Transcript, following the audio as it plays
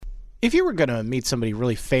If you were going to meet somebody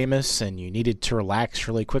really famous and you needed to relax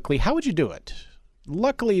really quickly, how would you do it?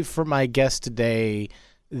 Luckily for my guest today,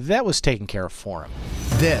 that was taken care of for him.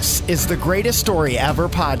 This is the Greatest Story Ever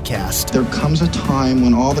podcast. There comes a time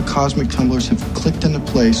when all the cosmic tumblers have clicked into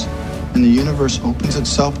place and the universe opens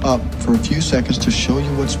itself up for a few seconds to show you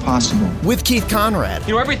what's possible. With Keith Conrad.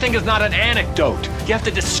 You know, everything is not an anecdote. You have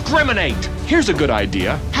to discriminate. Here's a good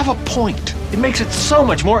idea. Have a point. It makes it so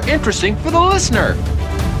much more interesting for the listener.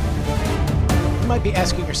 You might be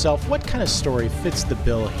asking yourself, what kind of story fits the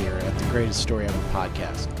bill here at the Greatest Story Ever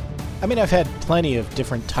podcast? I mean, I've had plenty of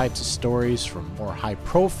different types of stories from more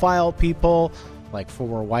high-profile people, like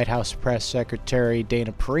former White House Press Secretary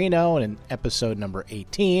Dana Perino in episode number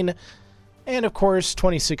 18, and of course,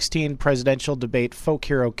 2016 presidential debate folk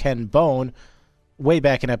hero Ken Bone, way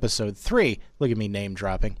back in episode 3. Look at me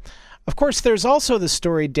name-dropping. Of course, there's also the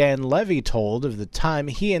story Dan Levy told of the time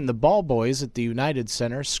he and the ball boys at the United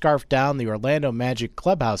Center scarfed down the Orlando Magic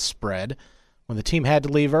clubhouse spread when the team had to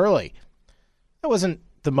leave early. That wasn't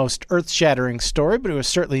the most earth-shattering story, but it was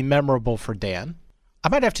certainly memorable for Dan. I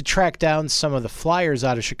might have to track down some of the flyers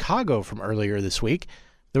out of Chicago from earlier this week.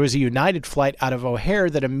 There was a United flight out of O'Hare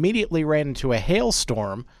that immediately ran into a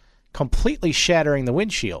hailstorm, completely shattering the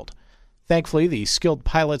windshield. Thankfully, the skilled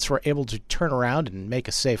pilots were able to turn around and make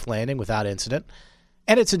a safe landing without incident.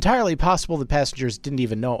 And it's entirely possible the passengers didn't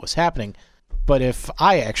even know it was happening. But if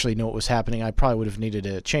I actually knew it was happening, I probably would have needed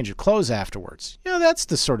a change of clothes afterwards. You know, that's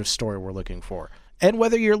the sort of story we're looking for. And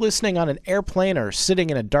whether you're listening on an airplane or sitting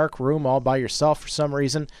in a dark room all by yourself for some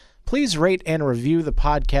reason, please rate and review the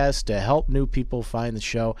podcast to help new people find the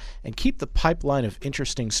show and keep the pipeline of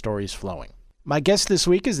interesting stories flowing. My guest this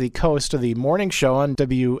week is the co-host of the morning show on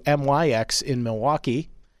WMYX in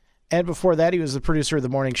Milwaukee. And before that, he was the producer of the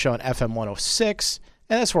morning show on FM 106,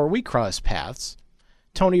 and that's where we cross paths.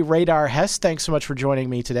 Tony Radar Hess, thanks so much for joining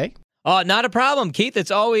me today. Not a problem, Keith.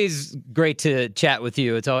 It's always great to chat with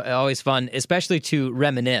you. It's always fun, especially to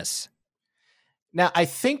reminisce. Now, I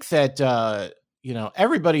think that,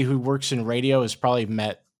 everybody who works in radio has probably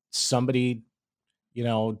met somebody,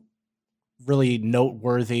 really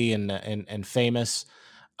noteworthy and famous,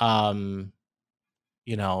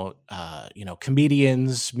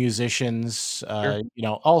 comedians, musicians, Sure.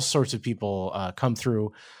 All sorts of people come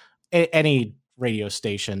through any radio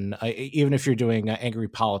station, even if you're doing angry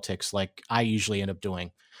politics like I usually end up doing.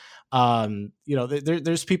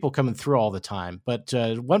 There's people coming through all the time. But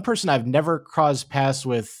one person I've never crossed paths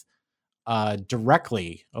with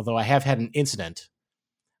directly, although I have had an incident,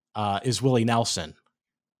 is Willie Nelson.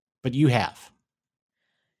 But you have.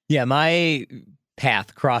 Yeah, my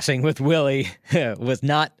path crossing with Willie was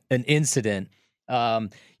not an incident.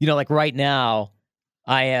 Like right now,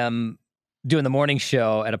 I am doing the morning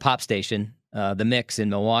show at a pop station, The Mix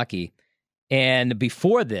in Milwaukee. And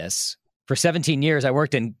before this, for 17 years, I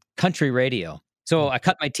worked in country radio. So I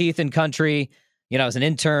cut my teeth in country. I was an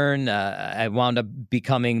intern. I wound up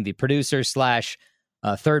becoming the producer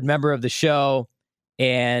 / third member of the show.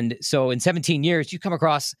 And so in 17 years, you come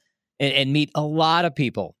across and meet a lot of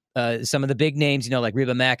people. Some of the big names, like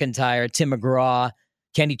Reba McEntire, Tim McGraw,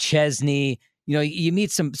 Kenny Chesney. You meet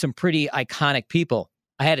some pretty iconic people.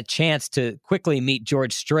 I had a chance to quickly meet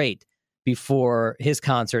George Strait before his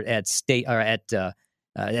concert at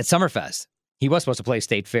Summerfest. He was supposed to play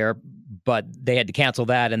State Fair, but they had to cancel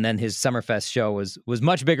that, and then his Summerfest show was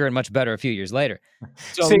much bigger and much better a few years later.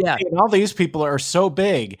 So See, and all these people are so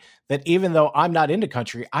big that even though I'm not into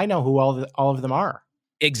country, I know who all of them are.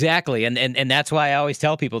 Exactly, and that's why I always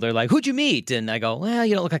tell people, they're like, "Who'd you meet?" And I go, "Well,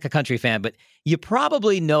 you don't look like a country fan, but you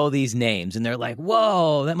probably know these names." And they're like,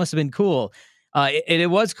 "Whoa, that must have been cool."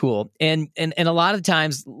 It was cool, and a lot of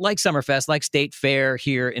times, like Summerfest, like State Fair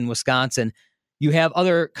here in Wisconsin, you have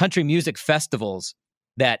other country music festivals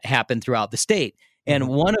that happen throughout the state, and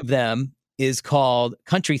one of them is called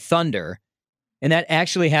Country Thunder, and that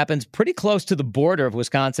actually happens pretty close to the border of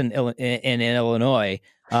Wisconsin and in Illinois.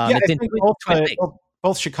 I think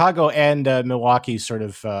both Chicago and Milwaukee sort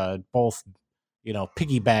of both,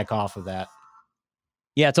 piggyback off of that.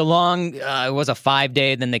 Yeah, it's a long, it was a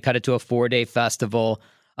 5-day, then they cut it to a 4-day festival.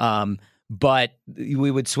 But we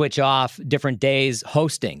would switch off different days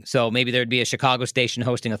hosting. So maybe there'd be a Chicago station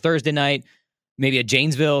hosting a Thursday night. Maybe a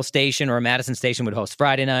Janesville station or a Madison station would host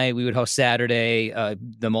Friday night. We would host Saturday,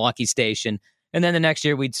 the Milwaukee station. And then the next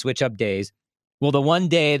year we'd switch up days. Well, the one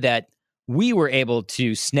day that we were able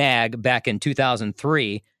to snag back in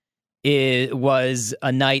 2003, it was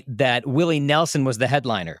a night that Willie Nelson was the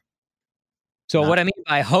headliner. So what I mean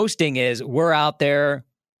by hosting is we're out there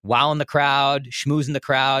wowing the crowd, schmoozing the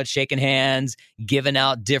crowd, shaking hands, giving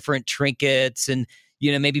out different trinkets. And,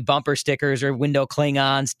 maybe bumper stickers or window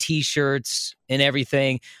Klingons, T-shirts, and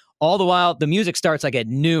everything. All the while, the music starts like at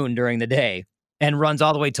noon during the day and runs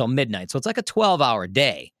all the way till midnight. So it's like a 12-hour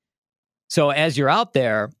day. So as you're out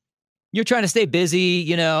there, you're trying to stay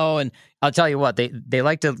busy, and I'll tell you what, they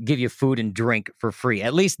like to give you food and drink for free.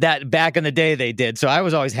 At least that back in the day they did. So I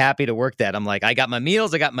was always happy to work that. I'm like, I got my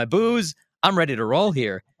meals, I got my booze, I'm ready to roll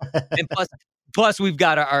here. And plus we've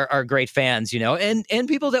got our great fans, and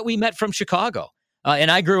people that we met from Chicago.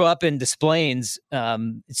 And I grew up in Des Plaines.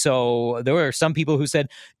 So there were some people who said,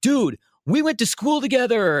 dude, we went to school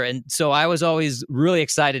together. And so I was always really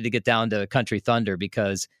excited to get down to Country Thunder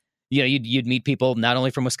because, you'd meet people not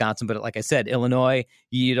only from Wisconsin, but like I said, Illinois.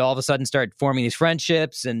 You'd all of a sudden start forming these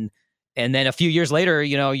friendships. And then a few years later,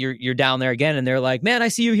 you're down there again and they're like, man, I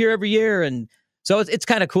see you here every year. And so it's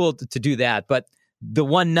kind of cool to do that. But the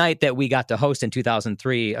one night that we got to host in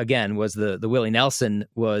 2003, again, was the Willie Nelson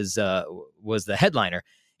was the headliner.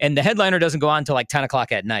 And the headliner doesn't go on until like 10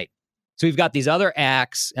 o'clock at night. So we've got these other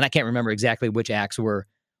acts, and I can't remember exactly which acts were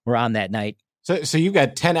on that night. So you've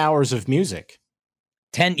got 10 hours of music.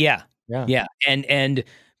 10, yeah. And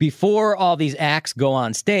before all these acts go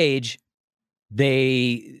on stage,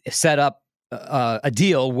 they set up a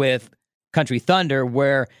deal with Country Thunder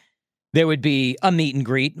where there would be a meet and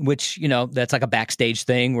greet, which, that's like a backstage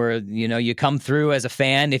thing where, you come through as a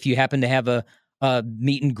fan. If you happen to have a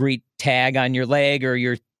meet and greet tag on your leg or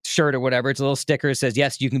your shirt or whatever, it's a little sticker that says,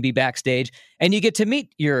 yes, you can be backstage, and you get to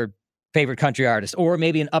meet your favorite country artist or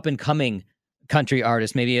maybe an up and coming country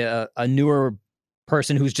artist, maybe a newer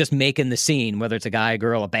person who's just making the scene, whether it's a guy, a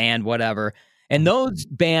girl, a band, whatever. And those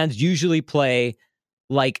bands usually play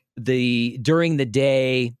like during the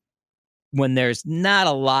day when there's not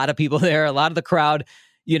a lot of people there. A lot of the crowd,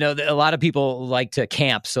 a lot of people like to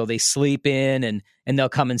camp, so they sleep in and they'll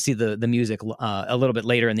come and see the music a little bit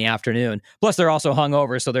later in the afternoon. Plus, they're also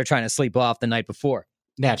hungover, so they're trying to sleep off the night before.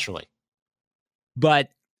 Naturally. But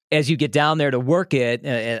as you get down there to work it,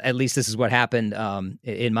 at least this is what happened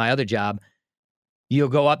in my other job, you'll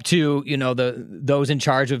go up to, those in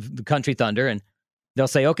charge of the Country Thunder, and they'll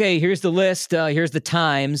say, okay, here's the list, here's the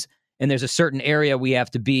times, and there's a certain area we have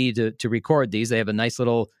to be to record these. They have a nice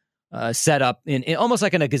little setup in almost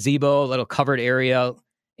like in a gazebo, a little covered area.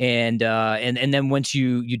 And then once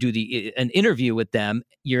you do an interview with them,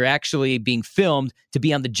 you're actually being filmed to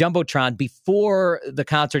be on the Jumbotron before the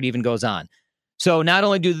concert even goes on. So not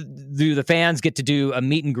only do the fans get to do a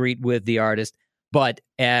meet and greet with the artist, but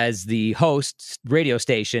as the host radio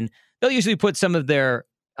station, they'll usually put some of their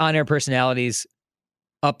on-air personalities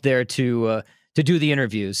up there to do the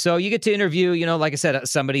interviews. So you get to interview, like I said,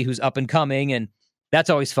 somebody who's up and coming, and that's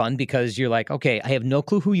always fun because you're like, okay, I have no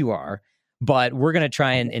clue who you are, but we're going to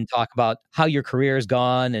try and talk about how your career has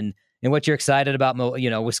gone and what you're excited about,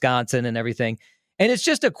 Wisconsin and everything. And it's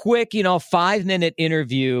just a quick, 5-minute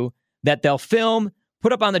interview that they'll film,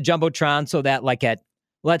 put up on the Jumbotron so that like at,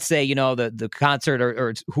 let's say, the concert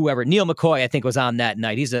or whoever, Neil McCoy, I think, was on that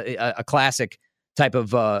night. He's a classic type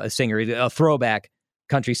of a singer, a throwback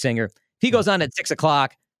country singer. If he goes on at 6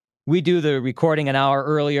 o'clock, we do the recording an hour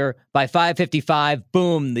earlier. By 5:55,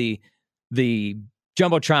 boom, the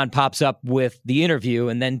Jumbotron pops up with the interview,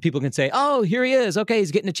 and then people can say, oh, here he is. Okay,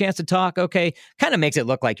 he's getting a chance to talk. Okay, kind of makes it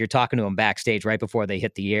look like you're talking to him backstage right before they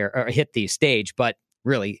hit the air or hit the stage, but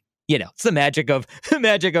really, it's the magic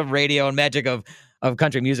of radio and magic of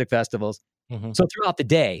country music festivals. Mm-hmm. So throughout the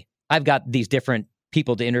day, I've got these different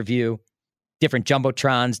people to interview, different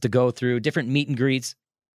Jumbotrons to go through, different meet and greets.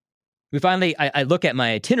 We finally, I look at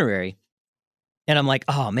my itinerary and I'm like,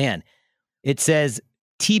 oh man, it says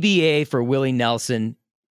TBA for Willie Nelson,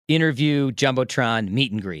 interview, Jumbotron,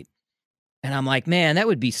 meet and greet. And I'm like, man, that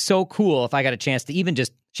would be so cool if I got a chance to even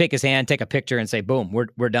just shake his hand, take a picture and say, boom,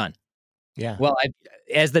 we're done. Yeah. Well,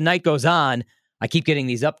 as the night goes on, I keep getting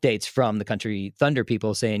these updates from the Country Thunder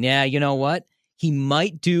people saying, yeah, you know what? He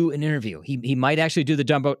might do an interview. He might actually do the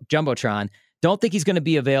Jumbotron. Don't think he's going to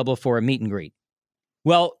be available for a meet and greet.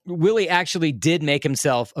 Well, Willie actually did make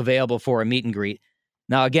himself available for a meet and greet.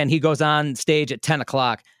 Now, again, he goes on stage at 10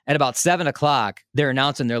 o'clock. At about 7 o'clock, they're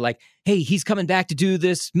announcing, they're like, hey, he's coming back to do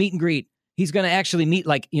this meet and greet. He's going to actually meet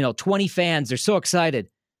 20 fans. They're so excited.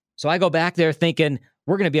 So I go back there thinking,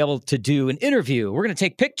 we're going to be able to do an interview. We're going to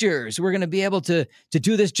take pictures. We're going to be able to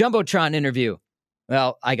do this Jumbotron interview.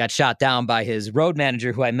 Well, I got shot down by his road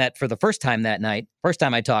manager who I met for the first time that night. First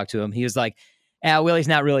time I talked to him, he was like, Willie's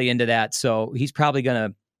not really into that. So he's probably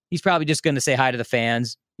just going to say hi to the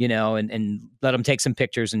fans, and let them take some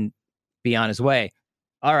pictures and be on his way.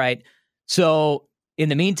 All right. So in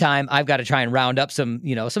the meantime, I've got to try and round up some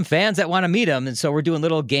fans that want to meet him. And so we're doing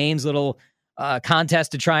little games, little contests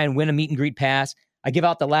to try and win a meet and greet pass. I give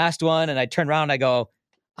out the last one, and I turn around and I go,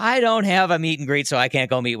 I don't have a meet and greet, so I can't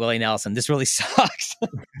go meet Willie Nelson. This really sucks.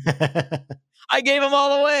 I gave him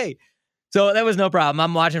all away. So that was no problem.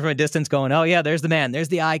 I'm watching from a distance going, oh, yeah, there's the man. There's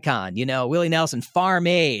the icon. Willie Nelson, Farm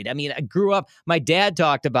Aid. I mean, I grew up, my dad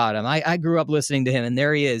talked about him. I grew up listening to him, and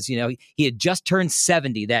there he is. He had just turned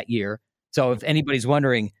 70 that year. So if anybody's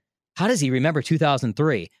wondering, how does he remember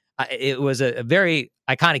 2003? It was a very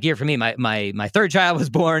iconic year for me. My third child was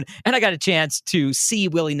born, and I got a chance to see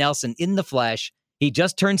Willie Nelson in the flesh. He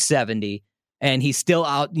just turned 70. And he's still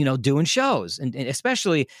out, doing shows, and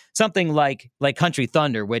especially something like Country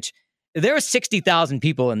Thunder, which there are 60,000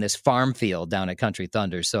 people in this farm field down at Country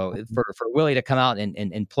Thunder. So for Willie to come out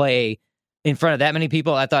and play in front of that many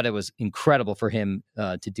people, I thought it was incredible for him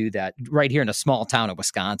to do that right here in a small town of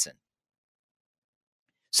Wisconsin.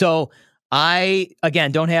 So I,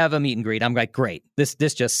 again, don't have a meet and greet. I'm like, great, this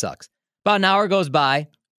just sucks. About an hour goes by,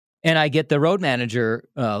 and I get the road manager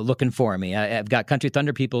looking for me. I've got Country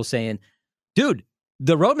Thunder people saying, dude,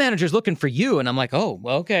 the road manager's looking for you. And I'm like, oh,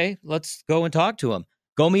 well, okay, let's go and talk to him.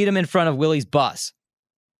 Go meet him in front of Willie's bus.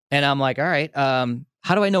 And I'm like, all right,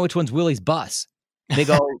 how do I know which one's Willie's bus? They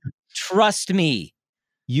go, trust me,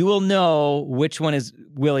 you will know which one is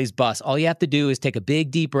Willie's bus. All you have to do is take a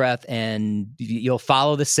big, deep breath, and you'll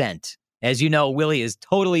follow the scent. As you know, Willie is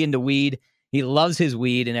totally into weed. He loves his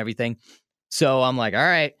weed and everything. So I'm like, all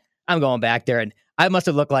right, I'm going back there. And I must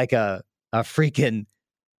have looked like a freaking,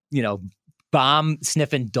 bomb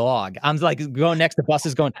sniffing dog. I'm like going next to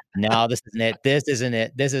buses going, no, this isn't it. This isn't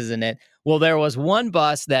it. This isn't it. Well, there was one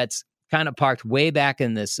bus that's kind of parked way back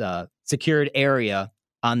in this secured area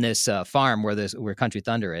on this farm where Country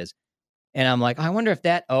Thunder is. And I'm like, I wonder if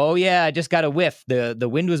oh yeah, I just got a whiff. The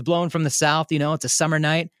wind was blowing from the south, it's a summer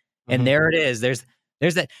night. And there it is. There's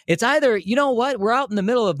that. It's either, we're out in the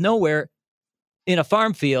middle of nowhere in a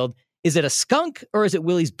farm field. Is it a skunk or is it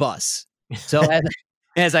Willie's bus? So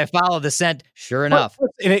as I follow the scent, sure enough.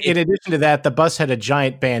 In addition to that, the bus had a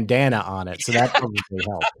giant bandana on it, so that probably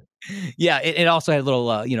helped. Yeah, it also had little,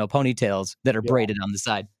 ponytails that are braided on the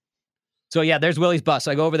side. So yeah, there's Willie's bus.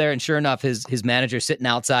 So I go over there, and sure enough, his manager's sitting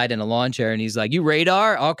outside in a lawn chair, and he's like, "You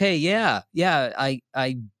Radar? Okay, yeah.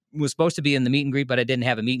 I was supposed to be in the meet and greet, but I didn't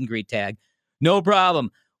have a meet and greet tag. No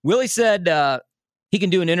problem. Willie said he can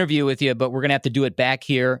do an interview with you, but we're going to have to do it back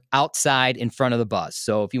here outside in front of the bus.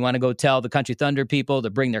 So if you want to go tell the Country Thunder people to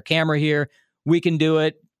bring their camera here, we can do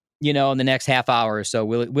it, in the next half hour or so.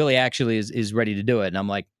 Willie actually is ready to do it." And I'm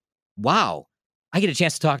like, wow, I get a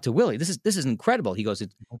chance to talk to Willie. This is incredible. He goes,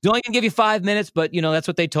 "It's only going to give you 5 minutes, but that's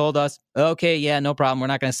what they told us." Okay, yeah, no problem. We're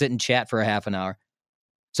not going to sit and chat for a half an hour.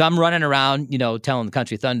 So I'm running around, telling the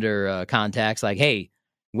Country Thunder contacts like, hey,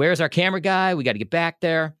 where's our camera guy? We got to get back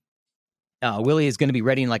there. Willie is going to be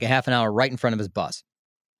ready in like a half an hour right in front of his bus.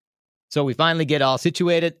 So we finally get all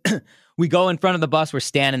situated. We go in front of the bus. We're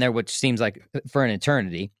standing there, which seems like for an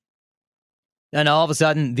eternity. And all of a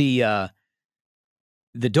sudden, the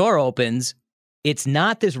door opens. It's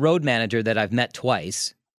not this road manager that I've met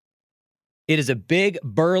twice. It is a big,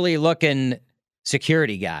 burly-looking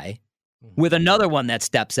security guy with another one that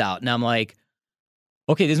steps out. And I'm like,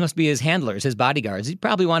 okay, this must be his handlers, his bodyguards. He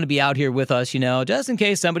probably want to be out here with us, just in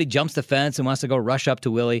case somebody jumps the fence and wants to go rush up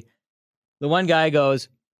to Willie. The one guy goes,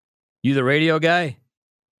 "You the radio guy?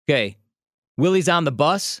 Okay, Willie's on the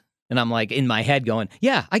bus." And I'm like in my head going,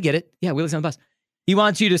 yeah, I get it. Yeah, Willie's on the bus. He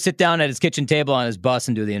wants you to sit down at his kitchen table on his bus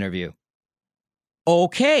and do the interview.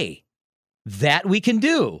 Okay, that we can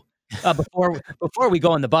do. Before we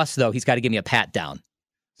go on the bus, though, he's got to give me a pat down.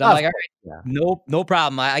 So I'm like, all right, no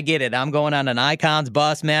problem. I get it. I'm going on an Icon's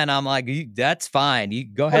bus, man. I'm like, that's fine. You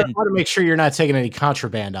go ahead. I want to make sure you're not taking any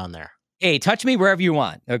contraband on there. Hey, touch me wherever you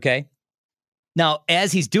want, okay? Now,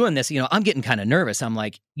 as he's doing this, I'm getting kind of nervous. I'm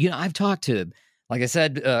like, I've talked to, like I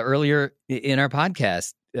said earlier in our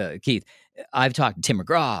podcast, Keith, I've talked to Tim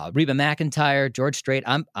McGraw, Reba McEntire, George Strait.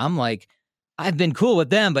 I'm like, I've been cool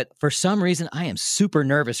with them, but for some reason, I am super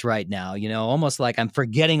nervous right now, almost like I'm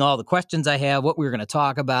forgetting all the questions I have, what we were going to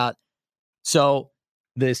talk about. So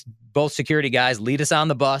both security guys lead us on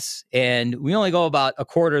the bus, and we only go about a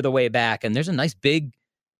quarter of the way back, and there's a nice big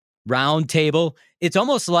round table. It's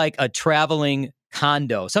almost like a traveling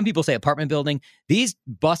condo. Some people say apartment building. These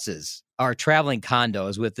buses are traveling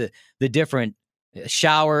condos with the different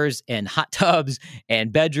showers and hot tubs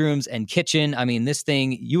and bedrooms and kitchen. I mean, this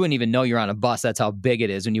thing, you wouldn't even know you're on a bus. That's how big it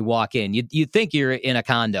is when you walk in. You think you're in a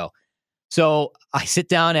condo. So I sit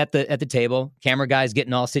down at the table, camera guy's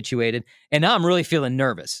getting all situated, and now I'm really feeling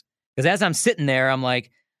nervous because as I'm sitting there, I'm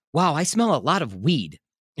like, wow, I smell a lot of weed.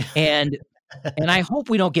 And I hope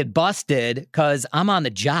we don't get busted because I'm on the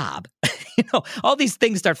job. All these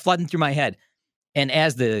things start flooding through my head. And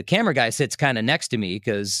as the camera guy sits kind of next to me,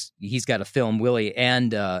 because he's got to film Willie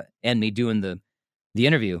and me doing the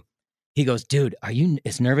interview, he goes, dude, are you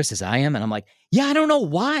as nervous as I am? And I'm like, yeah, I don't know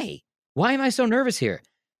why. Why am I so nervous here?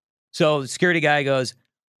 So the security guy goes,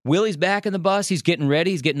 Willie's back in the bus. He's getting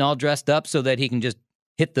ready. He's getting all dressed up so that he can just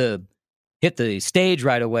hit the stage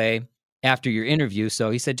right away after your interview.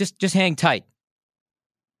 So he said, just hang tight.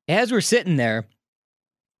 As we're sitting there,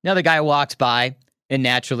 another guy walks by, and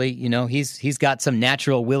naturally, he's got some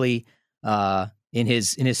natural Willie in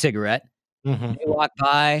his cigarette. Mm-hmm. They walk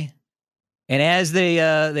by, and as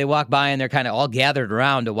they walk by and they're kind of all gathered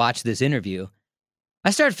around to watch this interview,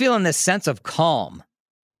 I started feeling this sense of calm.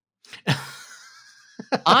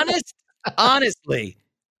 Honestly,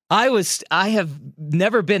 I have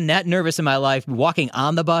never been that nervous in my life walking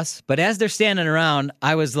on the bus, but as they're standing around,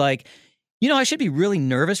 I was like, I should be really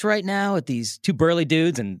nervous right now at these two burly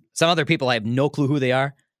dudes and some other people. I have no clue who they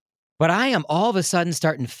are, but I am all of a sudden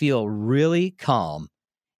starting to feel really calm.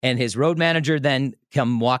 And his road manager then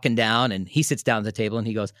come walking down, and he sits down at the table and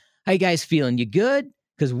he goes, how you guys feeling? You good?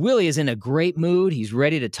 Because Willie is in a great mood. He's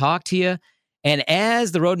ready to talk to you. And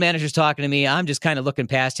as the road manager's talking to me, I'm just kind of looking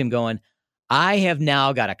past him going, I have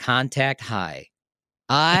now got a contact high.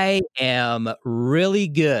 I am really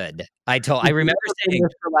good. I remember saying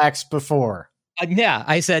relaxed before. Yeah,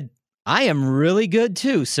 I said, I am really good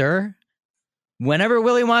too, sir. Whenever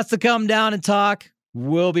Willie wants to come down and talk,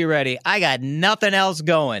 we'll be ready. I got nothing else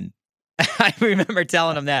going. I remember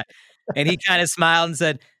telling him that. And he kind of smiled and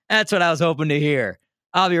said, that's what I was hoping to hear.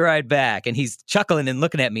 I'll be right back. And he's chuckling and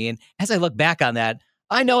looking at me. And as I look back on that,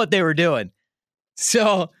 I know what they were doing.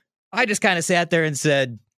 So I just kind of sat there and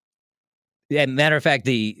said, yeah, matter of fact,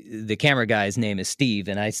 the camera guy's name is Steve.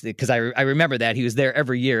 And because I remember that he was there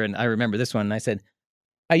every year. And I remember this one. And I said,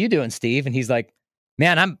 how you doing, Steve? And he's like,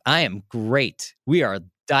 man, I am great. We are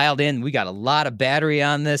dialed in. We got a lot of battery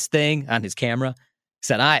on this thing, on his camera. He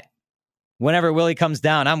said, whenever Willie comes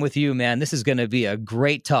down, I'm with you, man. This is going to be a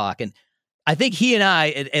great talk. And I think he and I,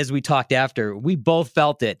 as we talked after, we both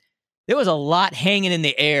felt it. There was a lot hanging in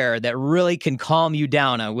the air that really can calm you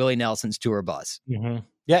down on Willie Nelson's tour bus. Mm-hmm.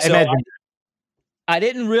 Yeah, so imagine. I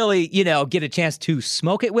didn't really, get a chance to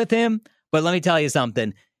smoke it with him, but let me tell you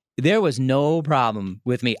something. There was no problem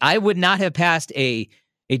with me. I would not have passed a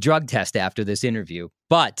drug test after this interview,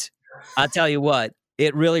 but I'll tell you what,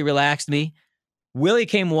 it really relaxed me. Willie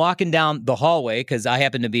came walking down the hallway because I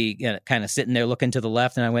happened to be kind of sitting there looking to the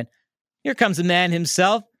left, and I went, here comes the man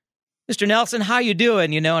himself. Mr. Nelson, how you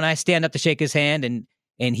doing? And I stand up to shake his hand,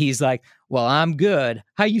 and he's like, well, I'm good.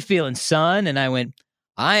 How you feeling, son? And I went,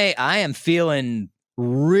 I am feeling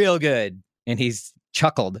real good. And he's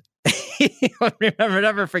chuckled.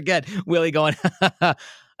 Never forget Willie going,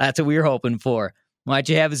 that's what we were hoping for. Why don't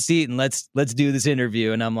you have a seat and let's do this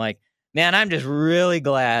interview? And I'm like, man, I'm just really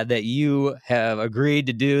glad that you have agreed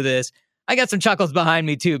to do this. I got some chuckles behind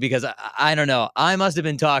me too, because I don't know. I must have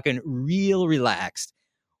been talking real relaxed.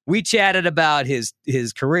 We chatted about his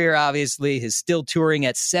career, obviously, his still touring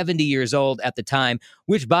at 70 years old at the time,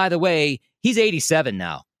 which, by the way, he's 87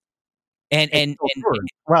 now. And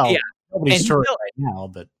well, yeah, nobody's touring right now,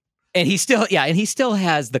 but and he still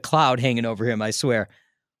has the cloud hanging over him, I swear.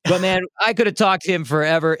 But man, I could have talked to him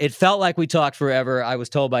forever. It felt like we talked forever. I was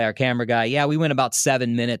told by our camera guy, yeah, we went about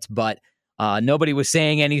 7 minutes, but nobody was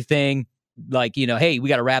saying anything like, hey, we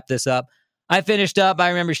got to wrap this up. I finished up. I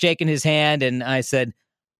remember shaking his hand, and I said,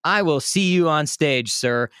 I will see you on stage,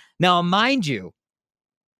 sir. Now, mind you,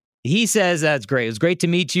 he says, that's great. It was great to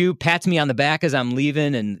meet you. Pats me on the back as I'm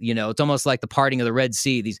leaving. And, it's almost like the parting of the Red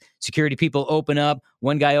Sea. These security people open up.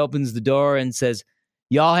 One guy opens the door and says,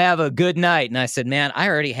 y'all have a good night. And I said, man, I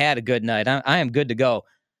already had a good night. I am good to go.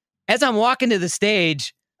 As I'm walking to the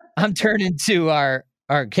stage, I'm turning to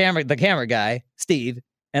the camera guy, Steve,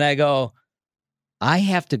 and I go, I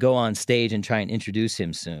have to go on stage and try and introduce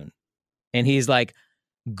him soon. And he's like,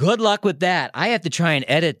 good luck with that. I have to try and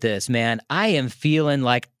edit this, man. I am feeling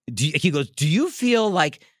like, he goes, do you feel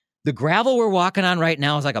like the gravel we're walking on right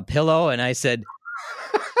now is like a pillow? And I said,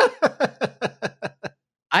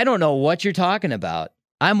 I don't know what you're talking about.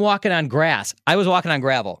 I'm walking on grass. I was walking on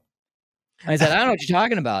gravel. I said, I don't know what you're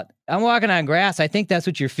talking about. I'm walking on grass. I think that's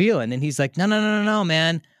what you're feeling. And he's like, no,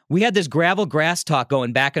 man. We had this gravel grass talk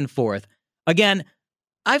going back and forth. Again,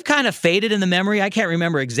 I've kind of faded in the memory. I can't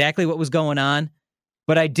remember exactly what was going on.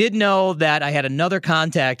 But I did know that I had another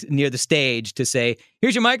contact near the stage to say,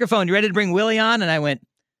 here's your microphone. You ready to bring Willie on? And I went,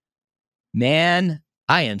 man,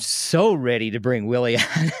 I am so ready to bring Willie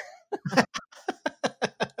on.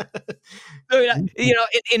 So,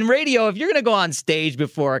 in radio, if you're going to go on stage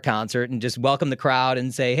before a concert and just welcome the crowd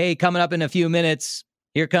and say, hey, coming up in a few minutes,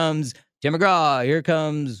 here comes Tim McGraw. Here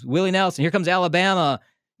comes Willie Nelson. Here comes Alabama.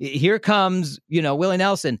 Here comes, Willie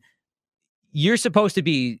Nelson. You're supposed to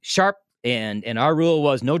be sharp. And our rule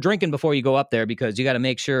was no drinking before you go up there because you got to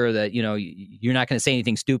make sure that, you're not going to say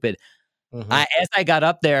anything stupid. Mm-hmm. As I got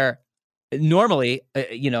up there, normally,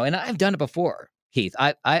 and I've done it before, Keith.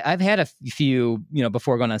 I've had a few,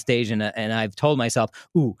 before going on stage, and I've told myself,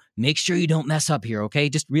 "Ooh, make sure you don't mess up here, okay?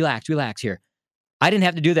 Just relax here." I didn't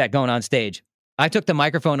have to do that going on stage. I took the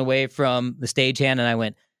microphone away from the stagehand, and I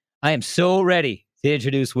went, "I am so ready to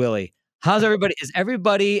introduce Willie. How's everybody? Is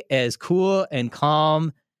everybody as cool and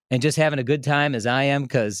calm and just having a good time as I am?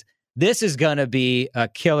 Because this is going to be a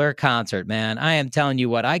killer concert, man. I am telling you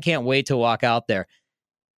what, I can't wait to walk out there."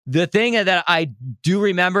 The thing that I do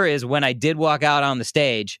remember is when I did walk out on the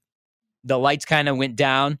stage, the lights kind of went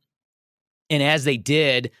down. And as they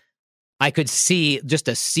did, I could see just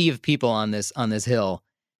a sea of people on this hill.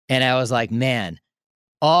 And I was like, man,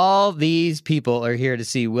 all these people are here to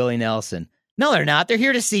see Willie Nelson. No, they're not. They're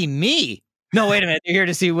here to see me. No, wait a minute. They're here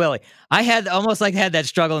to see Willie. I had that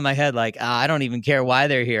struggle in my head. Like, I don't even care why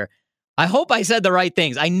they're here. I hope I said the right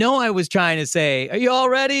things. I know I was trying to say, are you all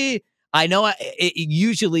ready? I know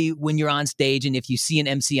usually when you're on stage and if you see an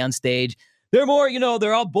MC on stage, they're more,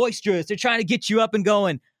 they're all boisterous. They're trying to get you up and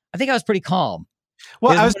going. I think I was pretty calm.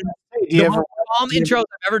 Well, I was going to say, calm intros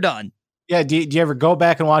I've ever done. Yeah. Do you ever go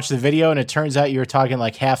back and watch the video and it turns out you were talking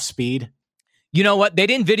like half speed? You know what? They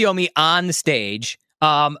didn't video me on the stage.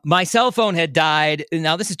 My cell phone had died.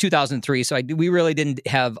 Now this is 2003. So we really didn't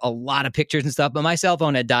have a lot of pictures and stuff, but my cell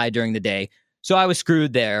phone had died during the day. So I was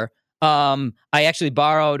screwed there. I actually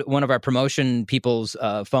borrowed one of our promotion people's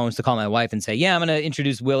phones to call my wife and say, yeah, I'm going to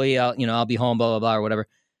introduce Willie. I'll be home, blah, blah, blah, or whatever.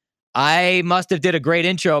 I must have did a great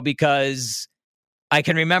intro because I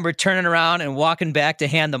can remember turning around and walking back to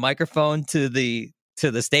hand the microphone to the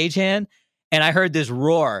stagehand. And I heard this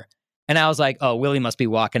roar and I was like, oh, Willie must be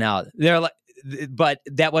walking out. They're like, but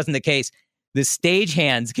that wasn't the case. The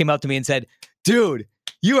stagehands came up to me and said, dude,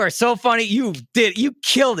 you are so funny. You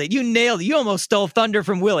killed it. You nailed it. You almost stole thunder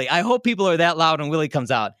from Willie. I hope people are that loud when Willie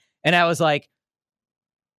comes out. And I was like,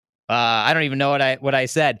 I don't even know what I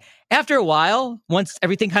said. After a while, once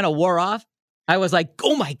everything kind of wore off, I was like,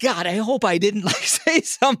 oh my God, I hope I didn't say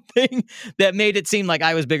something that made it seem like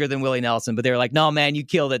I was bigger than Willie Nelson. But they were like, no, man, you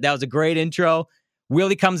killed it. That was a great intro.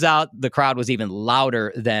 Willie comes out. The crowd was even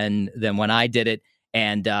louder than when I did it.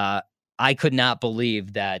 And I could not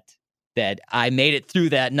believe that I made it through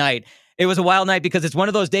that night. It was a wild night because it's one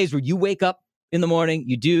of those days where you wake up in the morning,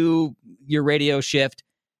 you do your radio shift,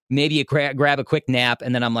 maybe you grab a quick nap,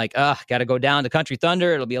 and then I'm like, got to go down to Country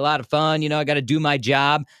Thunder. It'll be a lot of fun. I got to do my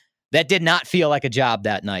job. That did not feel like a job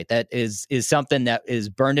that night. That is something that is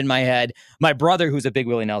burned in my head. My brother, who's a big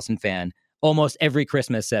Willie Nelson fan, almost every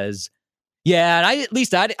Christmas says, yeah, and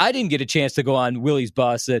I didn't get a chance to go on Willie's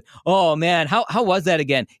bus. And, oh, man, how was that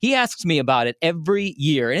again? He asks me about it every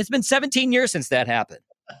year, and it's been 17 years since that happened.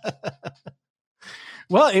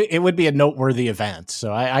 Well, it would be a noteworthy event,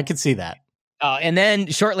 so I could see that. And then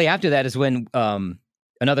shortly after that is when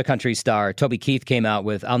another country star, Toby Keith, came out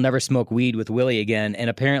with I'll Never Smoke Weed with Willie Again, and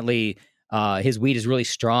apparently his weed is really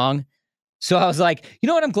strong. So I was like, you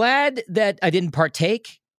know what? I'm glad that I didn't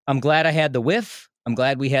partake. I'm glad I had the whiff. I'm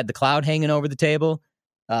glad we had the cloud hanging over the table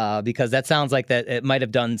because that sounds like that it might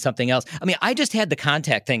have done something else. I mean, I just had the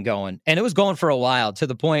contact thing going, and it was going for a while to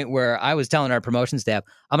the point where I was telling our promotion staff,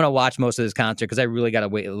 I'm going to watch most of this concert because I really got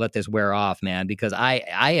to let this wear off, man, because I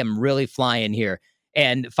am really flying here.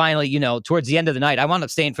 And finally, towards the end of the night, I wound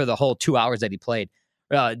up staying for the whole 2 hours that he played,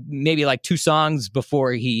 maybe like 2 songs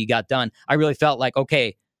before he got done. I really felt like,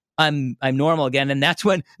 okay, I'm normal again. And that's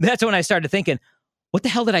when I started thinking, what the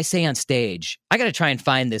hell did I say on stage? I got to try and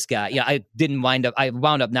find this guy. Yeah, I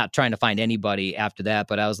wound up not trying to find anybody after that,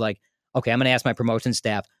 but I was like, okay, I'm going to ask my promotion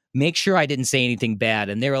staff, make sure I didn't say anything bad.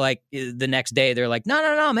 And they were like, the next day, they're like,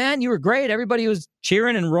 no, man, you were great. Everybody was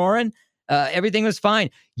cheering and roaring. Everything was fine.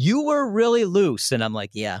 You were really loose. And I'm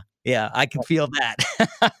like, yeah, I can feel that.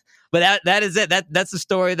 But that is it. That's the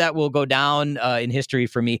story that will go down in history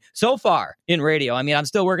for me so far in radio. I mean, I'm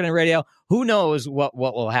still working in radio. Who knows what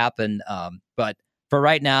will happen? But for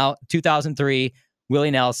right now, 2003,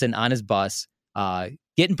 Willie Nelson on his bus,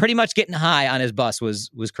 getting high on his bus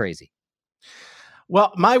was crazy.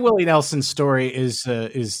 Well, my Willie Nelson story is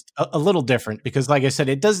a little different because, like I said,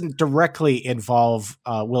 it doesn't directly involve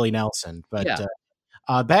Willie Nelson, but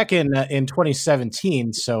back in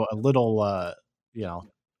 2017, so a little,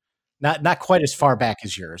 not quite as far back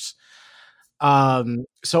as yours.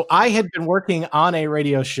 So I had been working on a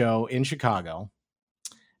radio show in Chicago.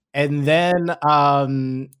 And then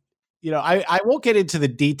I won't get into the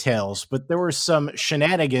details, but there were some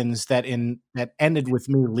shenanigans that ended with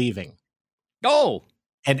me leaving. Oh,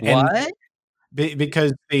 and what?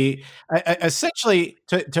 Because essentially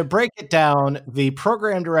to break it down, the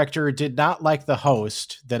program director did not like the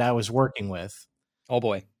host that I was working with. Oh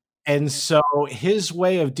boy. And so his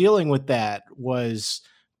way of dealing with that was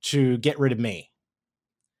to get rid of me.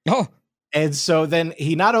 Oh. And so then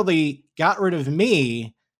he not only got rid of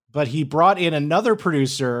me, but he brought in another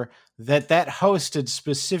producer that host had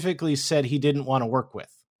specifically said he didn't want to work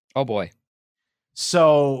with. Oh boy.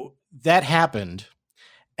 So that happened.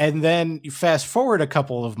 And then you fast forward a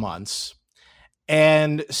couple of months,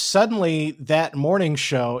 and suddenly that morning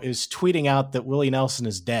show is tweeting out that Willie Nelson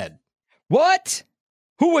is dead. What?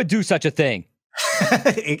 Who would do such a thing?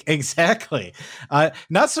 Exactly.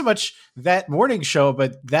 Not so much that morning show,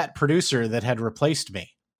 but that producer that had replaced me.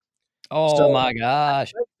 Oh my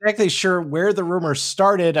gosh. I'm not exactly sure where the rumor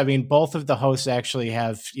started. I mean, both of the hosts actually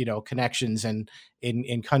have, connections and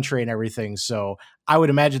in country and everything. So I would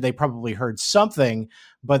imagine they probably heard something,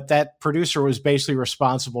 but that producer was basically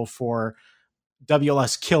responsible for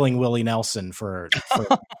WLS killing Willie Nelson for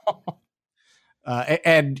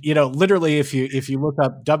and literally if you look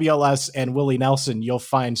up WLS and Willie Nelson, you'll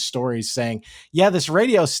find stories saying, yeah, this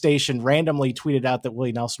radio station randomly tweeted out that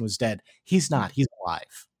Willie Nelson was dead. He's not. He's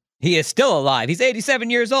alive. He is still alive. He's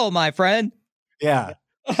 87 years old, my friend. Yeah.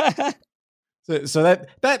 So that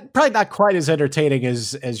probably not quite as entertaining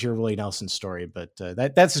as your Willie Nelson story, but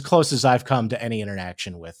that's as close as I've come to any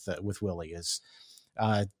interaction with Willie. Is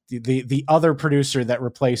the other producer that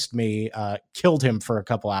replaced me killed him for a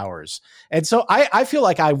couple hours, and so I feel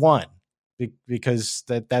like I won because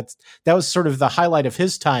that was sort of the highlight of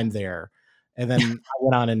his time there, and then I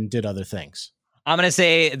went on and did other things. I'm going to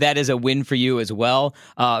say that is a win for you as well.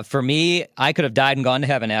 For me, I could have died and gone to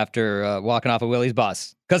heaven after walking off of Willie's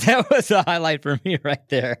bus, because that was a highlight for me right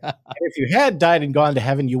there. If you had died and gone to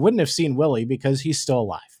heaven, you wouldn't have seen Willie because he's still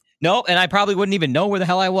alive. No, and I probably wouldn't even know where the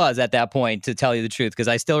hell I was at that point, to tell you the truth, because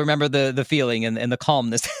I still remember the feeling and the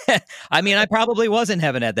calmness. I mean, I probably was in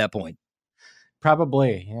heaven at that point.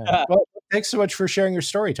 Probably, yeah. Well, thanks so much for sharing your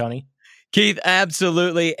story, Tony. Keith,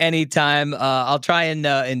 absolutely, anytime. I'll try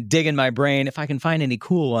and dig in my brain if I can find any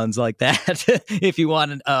cool ones like that. If you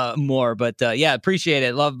want more, but yeah, appreciate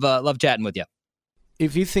it. Love chatting with you.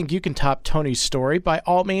 If you think you can top Tony's story, by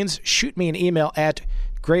all means, shoot me an email at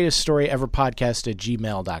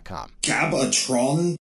greateststoryeverpodcast@gmail.com. Gabatron?